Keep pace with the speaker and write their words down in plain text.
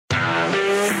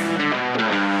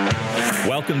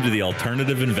Welcome to The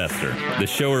Alternative Investor, the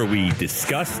show where we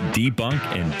discuss, debunk,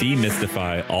 and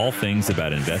demystify all things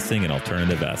about investing in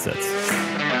alternative assets.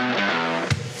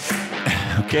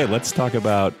 Okay, let's talk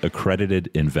about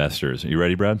accredited investors. Are you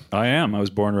ready, Brad? I am. I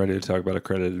was born ready to talk about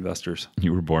accredited investors.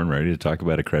 You were born ready to talk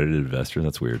about accredited investors?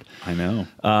 That's weird. I know.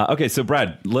 Okay, so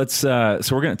Brad, let's.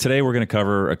 Today we're gonna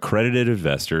cover accredited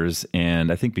investors,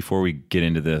 and I think before we get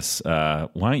into this, why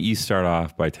don't you start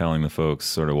off by telling the folks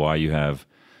sort of why you have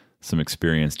some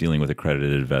experience dealing with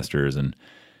accredited investors and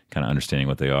kind of understanding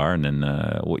what they are, and then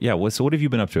so what have you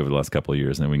been up to over the last couple of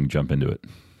years, and then we can jump into it.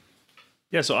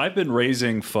 Yeah, so I've been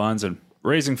raising funds and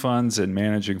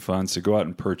managing funds to go out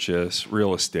and purchase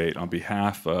real estate on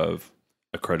behalf of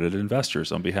accredited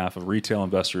investors, on behalf of retail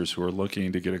investors who are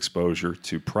looking to get exposure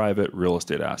to private real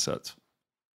estate assets.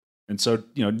 And so,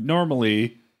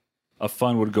 normally a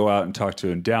fund would go out and talk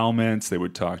to endowments. They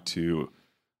would talk to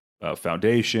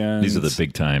foundations. These are the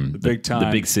big time, the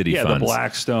big city funds. Yeah, the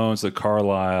Blackstones, the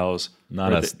Carlyles.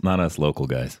 Not us local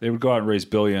guys. They would go out and raise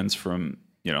billions from,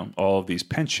 all of these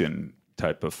pension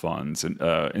type of funds and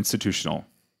institutional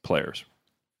players,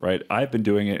 right? I've been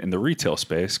doing it in the retail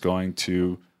space, going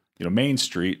to Main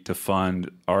Street to fund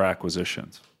our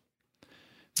acquisitions.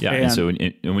 Yeah, and so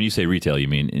when you say retail, you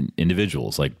mean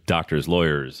individuals like doctors,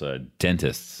 lawyers,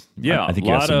 dentists. Yeah, I think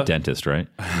you have some dentists, right?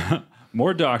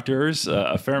 More doctors,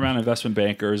 a fair amount of investment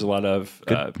bankers, a lot of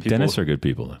people. Dentists are good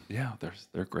people. Yeah,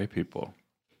 they're great people.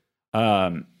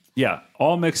 Yeah,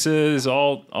 all mixes,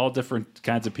 all different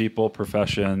kinds of people,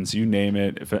 professions, you name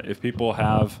it. If people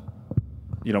have,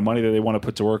 money that they want to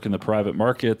put to work in the private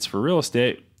markets for real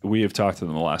estate, we have talked to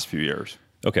them the last few years.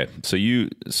 Okay,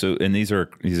 and these are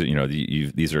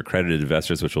accredited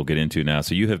investors, which we'll get into now.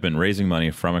 So you have been raising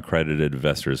money from accredited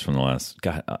investors from the last.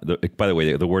 God, by the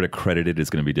way, the word accredited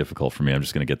is going to be difficult for me. I'm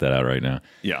just going to get that out right now.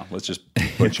 Yeah, let's just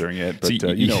butchering it. But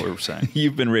you know what we're saying.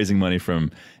 You've been raising money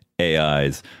from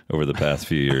AIs over the past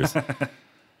few years.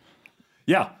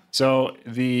 Yeah. So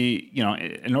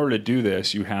in order to do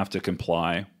this, you have to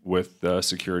comply with the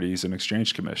Securities and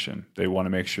Exchange Commission. They want to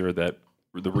make sure that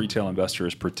the retail investor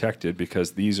is protected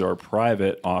because these are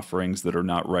private offerings that are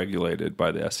not regulated by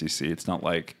the SEC. It's not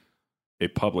like a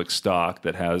public stock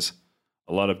that has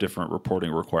a lot of different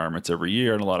reporting requirements every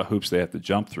year and a lot of hoops they have to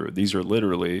jump through. These are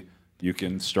literally, you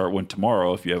can start one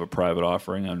tomorrow if you have a private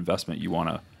offering, an investment you want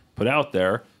to put out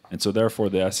there. And so therefore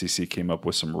the SEC came up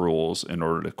with some rules in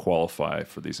order to qualify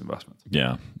for these investments.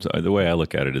 Yeah. So the way I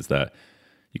look at it is that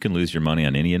you can lose your money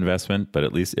on any investment, but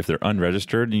at least if they're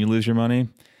unregistered and you lose your money,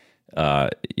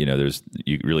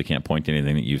 you really can't point to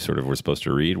anything that you sort of were supposed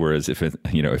to read. Whereas if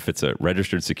it's a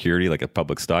registered security like a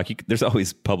public stock, there's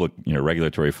always public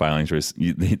regulatory filings where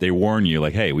they warn you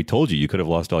like, hey, we told you could have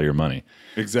lost all your money.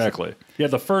 Exactly. Yeah,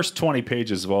 the first 20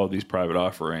 pages of all of these private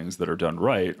offerings that are done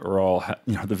right are all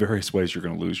the various ways you're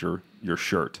going to lose your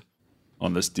shirt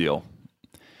on this deal.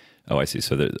 Oh, I see.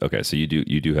 So so you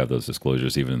do have those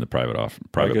disclosures even in the private I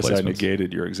guess placements. I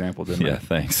negated your example, didn't I? Yeah,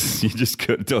 thanks. You just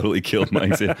totally killed my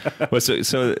example. Well,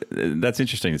 so that's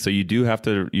interesting. So you do have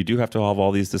to have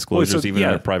all these disclosures even in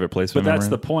a private placement. But that's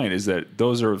the point, is that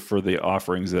those are for the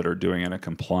offerings that are doing it in a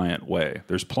compliant way.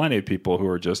 There's plenty of people who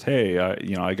are just, hey,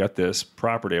 I got this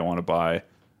property I want to buy,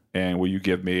 and will you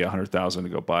give me $100,000 to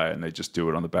go buy it? And they just do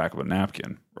it on the back of a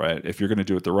napkin, right? If you're going to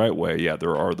do it the right way, yeah,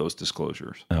 there are those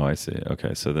disclosures. Oh, I see.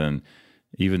 Okay, so then,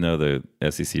 even though the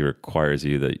SEC requires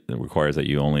that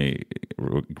you only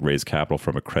raise capital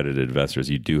from accredited investors,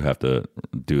 you do have to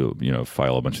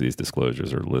file a bunch of these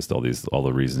disclosures or list all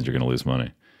the reasons you're going to lose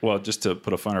money. Well, just to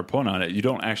put a finer point on it,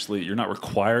 you're not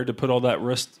required to put all that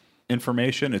risk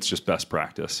information. It's just best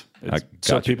practice.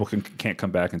 So people can't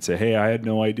come back and say, hey, I had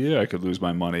no idea I could lose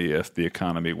my money if the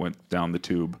economy went down the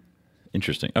tube.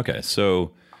 Interesting. Okay.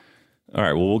 So, all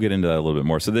right. Well, we'll get into that a little bit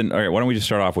more. So then, all right, why don't we just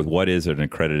start off with what is an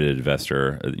accredited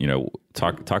investor?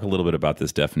 Talk a little bit about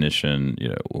this definition,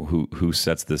 who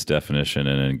sets this definition,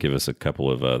 and then give us a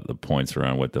couple of the points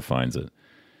around what defines it.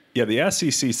 Yeah. The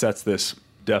SEC sets this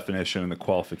definition and the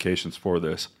qualifications for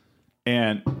this.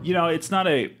 And,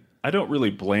 I don't really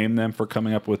blame them for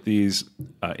coming up with these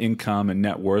income and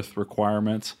net worth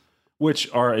requirements, which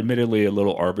are admittedly a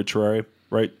little arbitrary,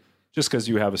 right? Just because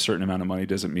you have a certain amount of money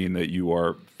doesn't mean that you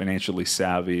are financially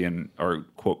savvy and are,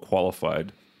 quote,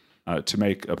 qualified to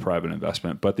make a private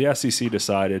investment. But the SEC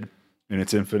decided, in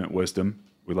its infinite wisdom,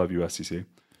 we love you, SEC,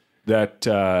 that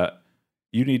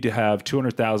you need to have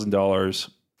 $200,000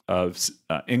 of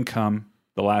income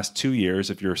the last 2 years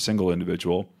if you're a single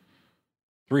individual,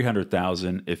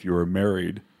 $300,000 if you're a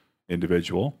married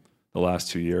individual the last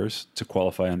 2 years to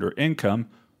qualify under income,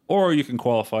 or you can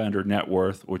qualify under net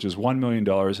worth, which is $1 million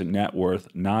in net worth,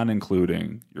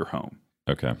 non-including your home.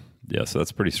 Okay. Yeah. So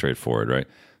that's pretty straightforward, right?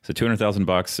 So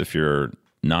 $200,000 if you're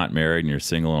not married and you're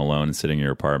single and alone and sitting in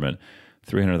your apartment.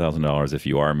 $300,000 if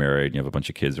you are married and you have a bunch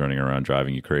of kids running around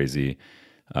driving you crazy.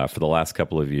 For the last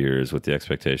couple of years, with the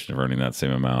expectation of earning that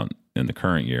same amount in the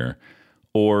current year,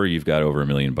 or you've got over $1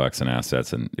 million in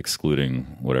assets and excluding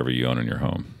whatever you own in your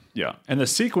home. Yeah, and the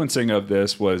sequencing of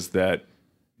this was that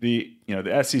the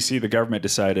SEC, the government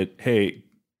decided, hey,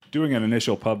 doing an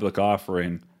initial public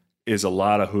offering is a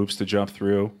lot of hoops to jump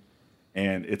through,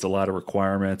 and it's a lot of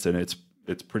requirements, and it's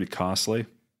pretty costly.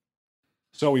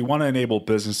 So we want to enable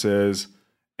businesses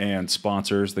and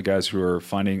sponsors, the guys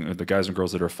and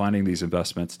girls that are finding these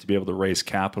investments, to be able to raise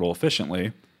capital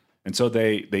efficiently. And so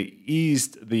they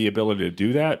eased the ability to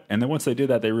do that. And then once they did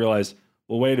that, they realized,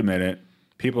 well, wait a minute,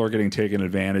 people are getting taken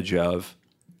advantage of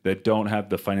that don't have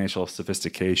the financial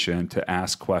sophistication to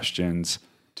ask questions,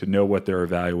 to know what they're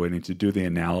evaluating, to do the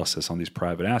analysis on these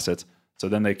private assets. So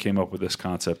then they came up with this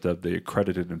concept of the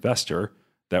accredited investor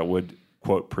that would,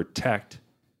 quote, protect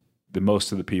the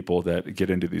most of the people that get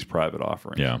into these private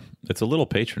offerings. Yeah. It's a little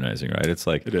patronizing, right? It's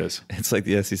like It's like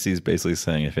the SEC is basically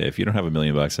saying if you don't have $1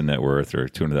 million in net worth or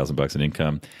 $200,000 in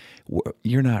income,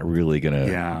 you're not really going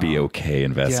to be okay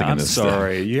investing in this stuff. I'm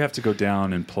sorry. You have to go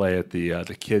down and play at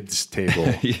the kids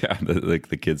table. Yeah,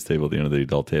 the kids table at the end of the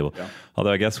adult table. Yeah.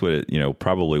 Although I guess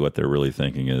probably what they're really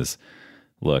thinking is,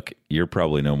 look, you're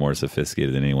probably no more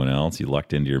sophisticated than anyone else. You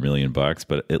lucked into your $1 million,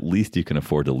 but at least you can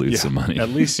afford to lose some money. At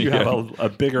least you have a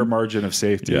bigger margin of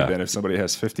safety than if somebody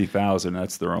has $50,000.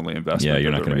 That's their only investment. Yeah,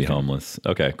 you're not going to be homeless.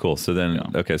 Okay, cool. So then,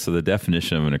 so the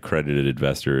definition of an accredited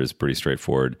investor is pretty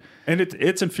straightforward. And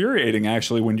it's infuriating,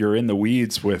 actually, when you're in the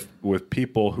weeds with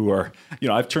people who are,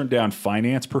 I've turned down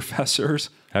finance professors.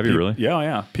 Have you really?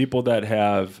 Yeah. People that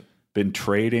have been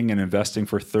trading and investing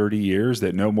for 30 years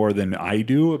that know more than I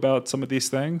do about some of these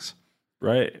things,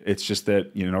 right? It's just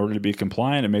that, in order to be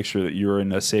compliant and make sure that you're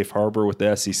in a safe harbor with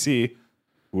the SEC,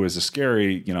 who is a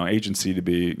scary, agency to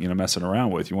be, messing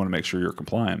around with, you want to make sure you're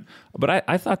compliant. But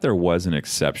I thought there was an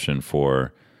exception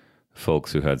for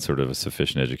folks who had sort of a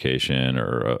sufficient education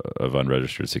or of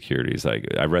unregistered securities. Like,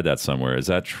 I read that somewhere. Is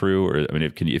that true? Or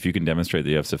if you can demonstrate that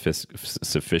you have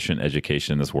sufficient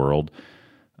education in this world,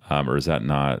 or is that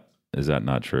not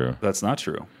true? That's not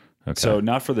true. Okay. So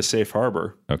not for the safe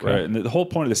harbor. Okay. Right? And the whole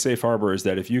point of the safe harbor is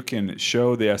that if you can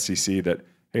show the SEC that,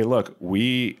 hey, look,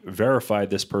 we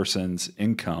verified this person's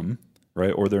income,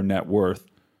 right, or their net worth,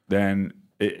 then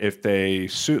if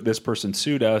this person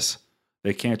sued us,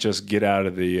 they can't just get out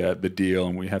of the deal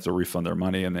and we have to refund their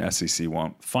money and the SEC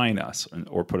won't fine us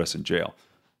or put us in jail.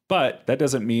 But that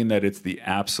doesn't mean that it's the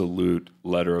absolute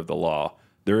letter of the law.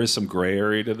 There is some gray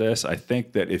area to this. I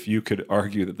think that if you could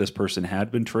argue that this person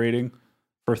had been trading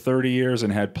for 30 years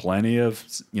and had plenty of,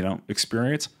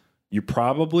 experience, you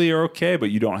probably are okay,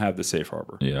 but you don't have the safe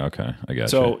harbor. Yeah, okay. I got you.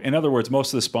 So, in other words,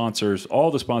 most of the sponsors,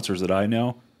 all the sponsors that I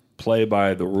know, play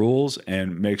by the rules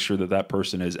and make sure that that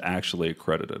person is actually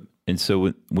accredited. And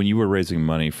so when you were raising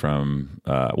money from,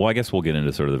 I guess we'll get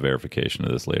into sort of the verification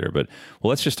of this later, but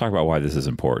let's just talk about why this is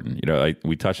important.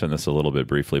 We touched on this a little bit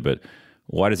briefly, but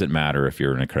why does it matter if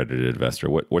you're an accredited investor?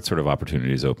 What sort of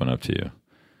opportunities open up to you?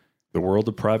 The world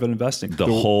of private investing. The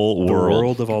whole world. The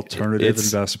world of alternative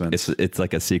investments. It's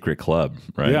like a secret club,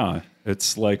 right? Yeah.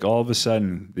 It's like all of a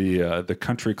sudden the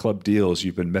country club deals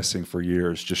you've been missing for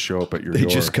years just show up at your door. They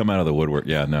just come out of the woodwork.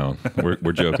 Yeah, no,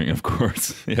 we're joking, of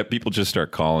course. Yeah, people just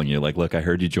start calling you like, look, I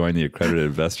heard you joined the Accredited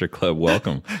Investor Club.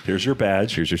 Welcome. Here's your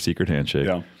badge. Here's your secret handshake.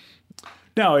 Yeah.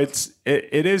 No, it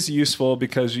is useful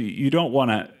because you don't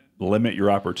want to limit your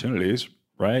opportunities,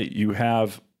 right? You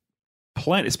have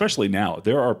plenty, especially now,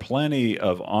 there are plenty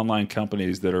of online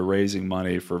companies that are raising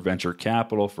money for venture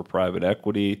capital, for private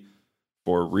equity,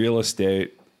 for real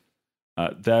estate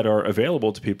that are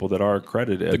available to people that are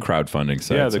accredited. The crowdfunding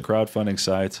sites. Yeah, the crowdfunding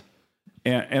sites.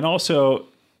 And also,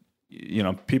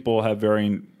 people have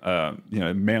varying,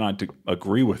 may not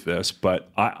agree with this,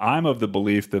 but I'm of the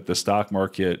belief that the stock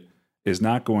market is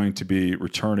not going to be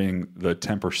returning the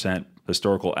 10%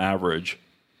 historical average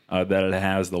that it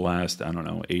has the last,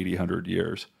 80, 100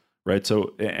 years, right?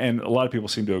 So, and a lot of people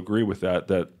seem to agree with that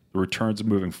the returns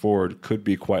moving forward could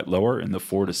be quite lower in the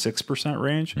 4 to 6%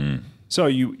 range. So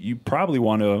you probably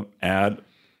want to add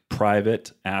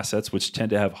private assets, which tend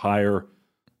to have higher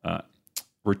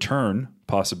return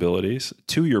possibilities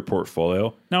to your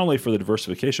portfolio, not only for the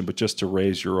diversification, but just to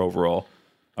raise your overall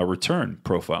return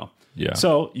profile. Yeah.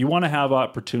 So you want to have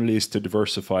opportunities to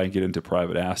diversify and get into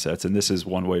private assets, and this is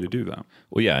one way to do that.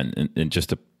 Well, yeah, and just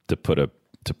to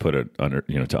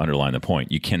underline the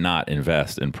point, you cannot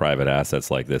invest in private assets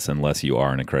like this unless you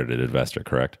are an accredited investor,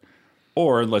 correct?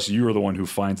 or unless you are the one who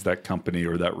finds that company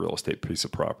or that real estate piece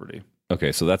of property.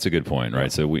 Okay, so that's a good point,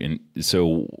 right? So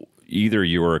so either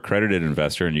you're an accredited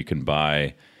investor and you can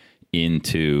buy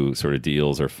into sort of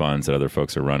deals or funds that other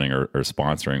folks are running or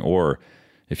sponsoring, or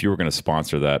if you were going to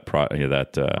sponsor that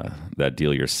that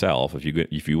deal yourself,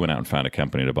 if you went out and found a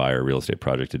company to buy or a real estate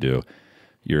project to do,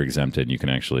 you're exempted and you can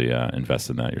actually invest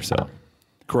in that yourself.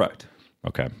 Correct.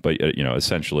 Okay, but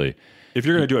essentially, if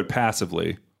you're going to do it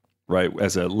passively, right,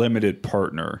 as a limited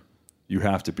partner, you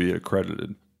have to be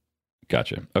accredited.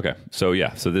 Gotcha. Okay. So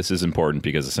so this is important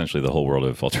because essentially the whole world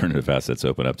of alternative assets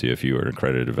open up to you if you are an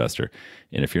accredited investor.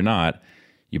 And if you're not,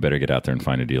 you better get out there and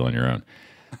find a deal on your own.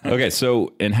 Okay.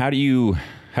 So, and how do you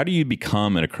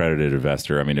become an accredited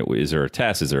investor? I mean, is there a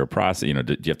test? Is there a process? Do you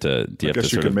have to, I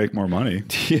guess you can make more money.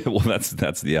 Yeah, well,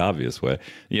 that's the obvious way.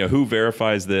 Who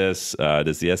verifies this?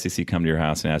 Does the SEC come to your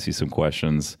house and ask you some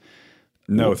questions?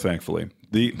 No, thankfully.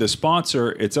 The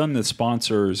sponsor, it's on the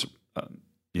sponsor's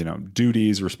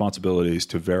duties, responsibilities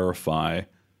to verify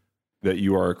that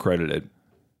you are accredited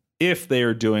if they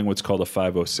are doing what's called a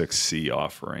 506c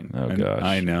offering. Oh, gosh.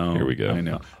 I know. Here we go. I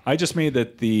know. I just mean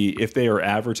that if they are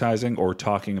advertising or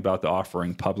talking about the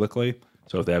offering publicly,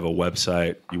 so if they have a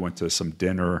website, you went to some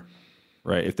dinner,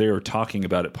 right? If they are talking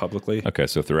about it publicly. Okay,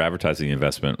 so if they're advertising the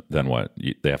investment, then what?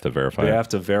 They have to verify They have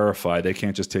to verify. They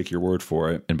can't just take your word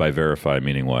for it. And by verify,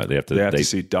 meaning what? They have to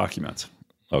see documents.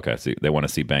 Okay, so they want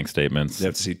to see bank statements. They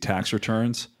have to see tax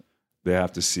returns. They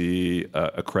have to see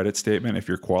a credit statement if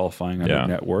you're qualifying under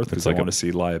net worth, because they want to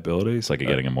see liabilities. It's like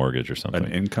getting a mortgage or something.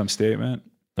 An income statement.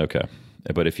 Okay,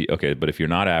 but if you're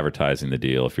not advertising the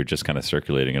deal, if you're just kind of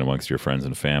circulating it amongst your friends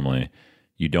and family,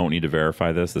 you don't need to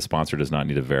verify this. The sponsor does not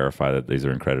need to verify that these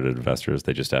are accredited investors.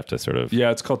 They just have to sort of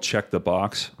it's called check the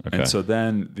box, and so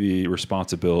then the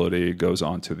responsibility goes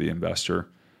on to the investor.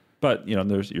 But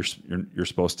you're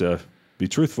supposed to be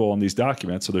truthful in these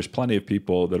documents. So there's plenty of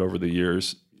people that over the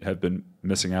years have been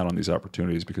missing out on these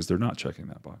opportunities because they're not checking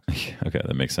that box. Okay,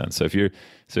 that makes sense. So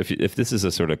if this is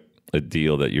a sort of a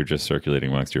deal that you're just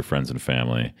circulating amongst your friends and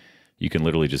family, you can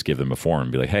literally just give them a form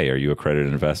and be like, "Hey, are you an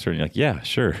accredited investor?" And you're like, "Yeah,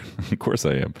 sure, of course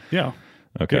I am." Yeah.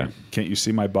 Okay. Yeah. Can't you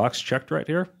see my box checked right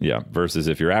here? Yeah. Versus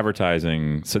if you're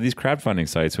advertising, so these crowdfunding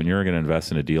sites, when you're going to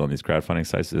invest in a deal on these crowdfunding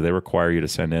sites, do they require you to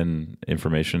send in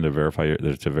information to verify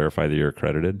that you're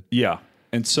accredited? Yeah.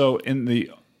 And so in the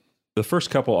first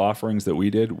couple offerings that we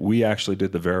did, we actually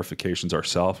did the verifications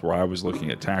ourselves, where I was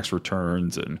looking at tax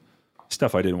returns and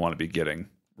stuff I didn't want to be getting,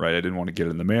 right? I didn't want to get it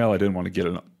in the mail. I didn't want to get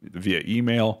it via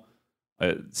email.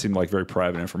 It seemed like very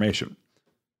private information,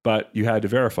 but you had to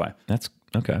verify. That's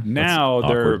okay. Now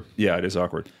it is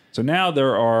awkward. So now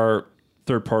there are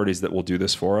third parties that will do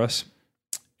this for us.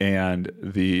 And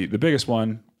the biggest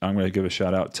one, I'm going to give a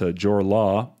shout out to Jor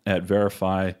Law at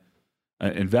Verify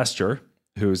Investor,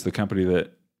 who is the company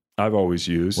that I've always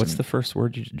used. What's the first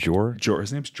word? Jor? Jor.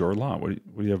 His name's Jor Law. What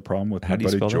do you have a problem with? How do you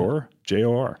spell Jor? that?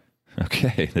 Jor.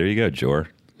 Okay, there you go, Jor.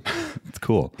 It's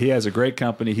cool. He has a great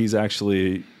company. He's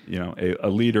actually a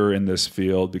leader in this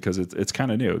field because it's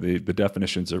kind of new. The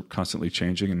definitions are constantly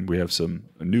changing, and we have some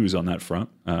news on that front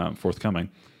forthcoming.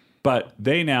 But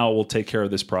they now will take care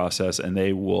of this process, and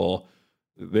they will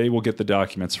get the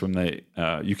documents from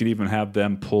you can even have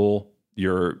them pull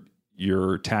your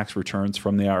tax returns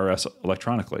from the IRS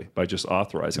electronically by just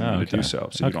authorizing them to do so.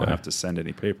 So you don't have to send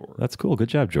any paperwork. That's cool. Good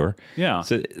job, Jor. Yeah.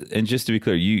 So, and just to be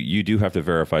clear, you do have to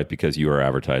verify it because you are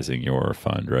advertising your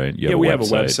fund, right? We have a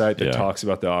website that talks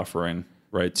about the offering,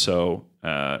 right? So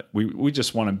we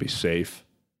just want to be safe.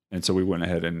 And so we went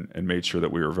ahead and made sure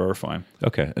that we were verifying.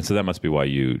 Okay. And so that must be why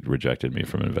you rejected me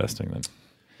from investing then.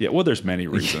 Yeah, well, there's many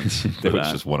reasons. That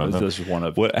was just one of them. This is one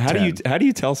of. How do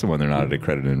you tell someone they're not an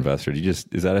accredited investor? Do you is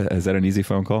that an easy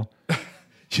phone call?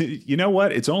 You know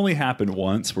what? It's only happened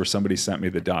once where somebody sent me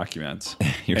the documents.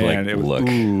 You're like, look,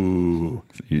 ooh,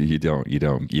 you're not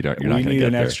going to get there. We need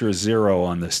an extra zero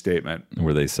on this statement.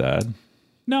 Were they sad?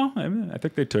 No, I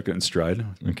think they took it in stride.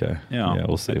 Okay. Yeah,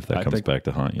 we'll see if that comes back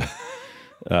to haunt you.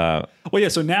 Well, yeah.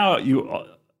 So now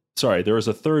there is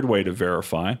a third way to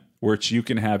verify, which you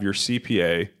can have your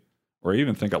CPA or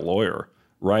even think a lawyer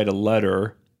write a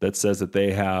letter that says that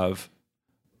they have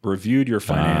reviewed your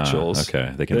financials.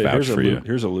 Okay, they can vouch for you.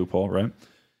 Here's a loophole, right?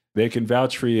 They can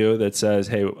vouch for you that says,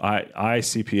 hey, I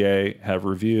CPA have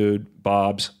reviewed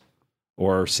Bob's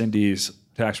or Cindy's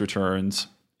tax returns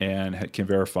and can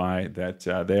verify that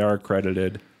they are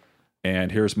accredited.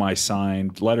 and here's my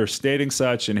signed letter stating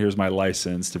such, and here's my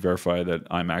license to verify that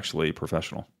I'm actually a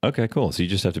professional. Okay, cool. So you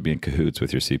just have to be in cahoots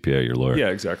with your CPA, your lawyer. Yeah,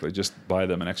 exactly. Just buy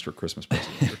them an extra Christmas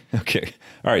present. Okay.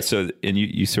 All right. So, and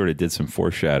you sort of did some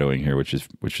foreshadowing here, which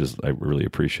is I really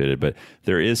appreciate it. But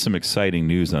there is some exciting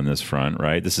news on this front,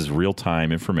 right? This is real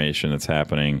time information that's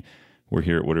happening. We're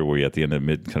here. What are we at the end of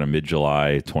mid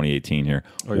July 2018 here?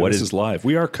 Oh, yeah, this is live.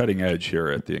 We are cutting edge here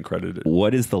at the Accredited.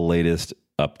 What is the latest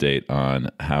update on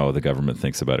how the government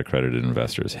thinks about accredited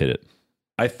investors? Hit it.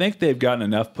 I think they've gotten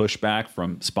enough pushback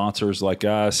from sponsors like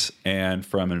us and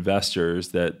from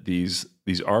investors that these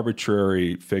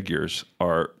arbitrary figures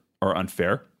are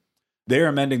unfair. They are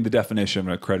amending the definition of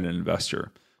an accredited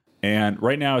investor. And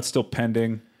right now it's still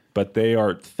pending, but they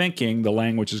are thinking the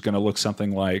language is going to look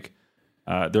something like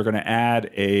they're going to add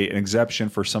an exception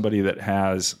for somebody that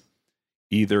has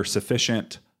either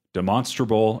sufficient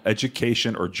demonstrable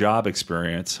education or job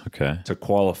experience to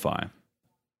qualify.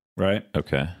 Right?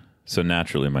 Okay. So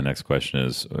naturally, my next question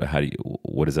is,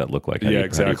 what does that look like? Yeah,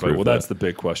 exactly. Well, that's the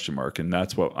big question mark, and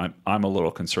that's what I'm a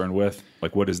little concerned with.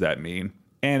 Like, what does that mean?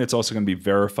 And it's also going to be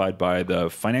verified by the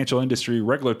Financial Industry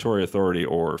Regulatory Authority,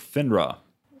 or FINRA.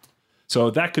 So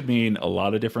that could mean a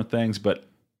lot of different things, but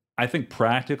I think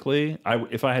practically,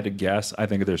 if I had to guess, I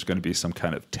think there's going to be some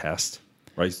kind of test,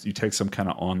 right? You take some kind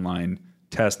of online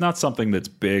test, not something that's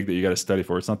big that you got to study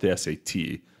for. It's not the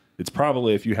SAT. It's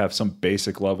probably if you have some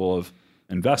basic level of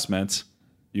investments,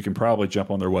 you can probably jump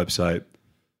on their website,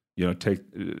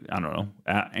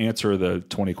 answer the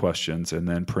 20 questions and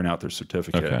then print out their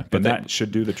certificate. Okay. But that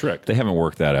should do the trick. They haven't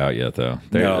worked that out yet, though.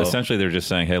 Essentially, they're just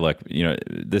saying, hey,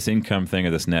 this income thing or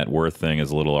this net worth thing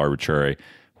is a little arbitrary.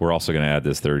 We're also going to add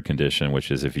this third condition, which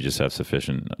is if you just have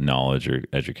sufficient knowledge or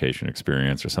education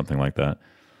experience or something like that.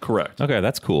 Correct. Okay,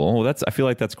 that's cool. Well, I feel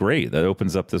like that's great. That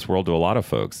opens up this world to a lot of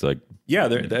folks.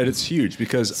 It's huge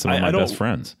because some of my best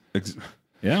friends.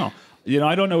 Yeah.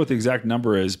 I don't know what the exact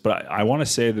number is, but I want to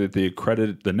say that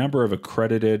the number of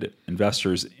accredited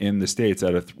investors in the States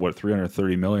out of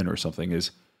 330 million or something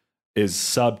is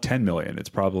sub 10 million. It's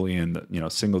probably in the,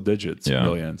 single digits,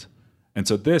 millions. And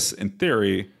so this, in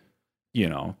theory,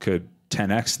 could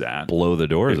 10x that. Blow the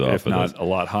doors off. If not a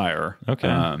lot higher.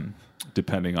 Okay.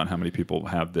 Depending on how many people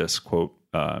have this, quote,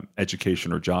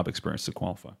 education or job experience to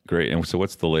qualify. Great. And so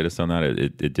what's the latest on that?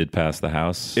 It did pass the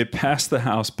House? It passed the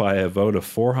House by a vote of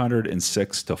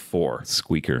 406-4.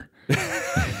 Squeaker.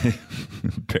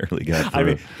 Barely got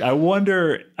through. I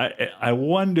wonder,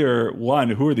 one,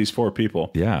 who are these four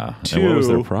people? Yeah. Two, and what was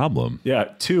their problem? Yeah.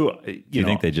 Two, Do you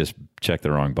think they just checked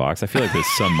the wrong box? I feel like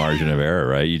there's some margin of error,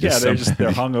 right? They're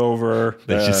hungover.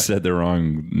 They just said the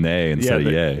wrong nay instead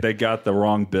of yay. They got the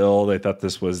wrong bill. They thought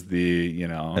this was the,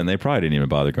 And they probably didn't even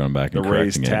bother going back and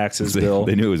correcting raised taxes bill.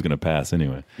 They knew it was going to pass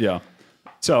anyway. Yeah.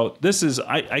 So this is,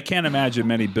 I can't imagine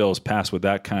many bills pass with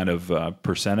that kind of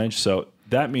percentage. So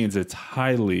that means it's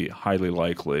highly, highly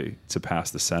likely to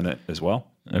pass the Senate as well.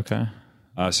 Okay.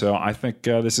 So I think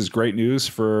this is great news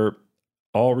for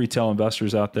all retail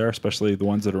investors out there, especially the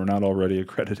ones that are not already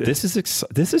accredited. This is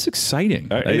exciting.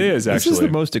 It is, actually. This is the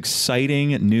most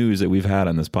exciting news that we've had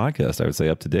on this podcast, I would say,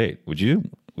 up to date. Would you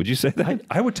say that?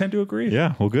 I would tend to agree.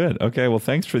 Yeah, well, good. Okay, well,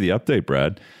 thanks for the update,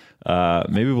 Brad.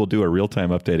 Maybe we'll do a real-time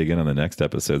update again on the next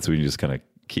episode so we can just kind of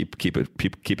keep a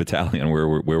tally on where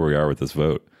we are with this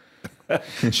vote.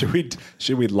 Should we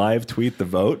live tweet the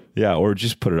vote? Yeah, or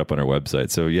just put it up on our website.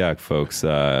 So yeah, folks,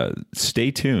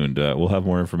 stay tuned. We'll have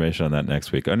more information on that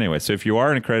next week. Anyway, so if you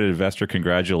are an accredited investor,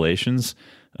 congratulations.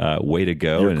 Way to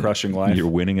go. You're crushing life. You're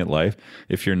winning at life.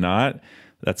 If you're not,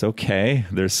 that's okay.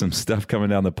 There's some stuff coming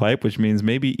down the pipe, which means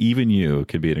maybe even you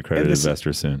could be an accredited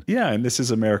investor soon. Yeah, and this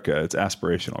is America. It's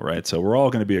aspirational, right? So we're all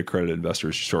going to be accredited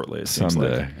investors shortly. It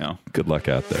Someday. Seems like, Good luck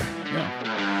out there.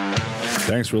 Yeah.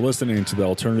 Thanks for listening to The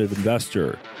Alternative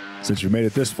Investor. Since you made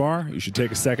it this far, you should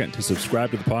take a second to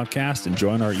subscribe to the podcast and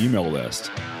join our email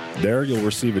list. There, you'll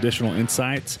receive additional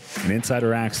insights and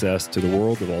insider access to the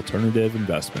world of alternative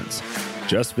investments.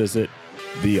 Just visit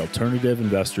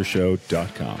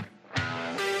thealternativeinvestorshow.com.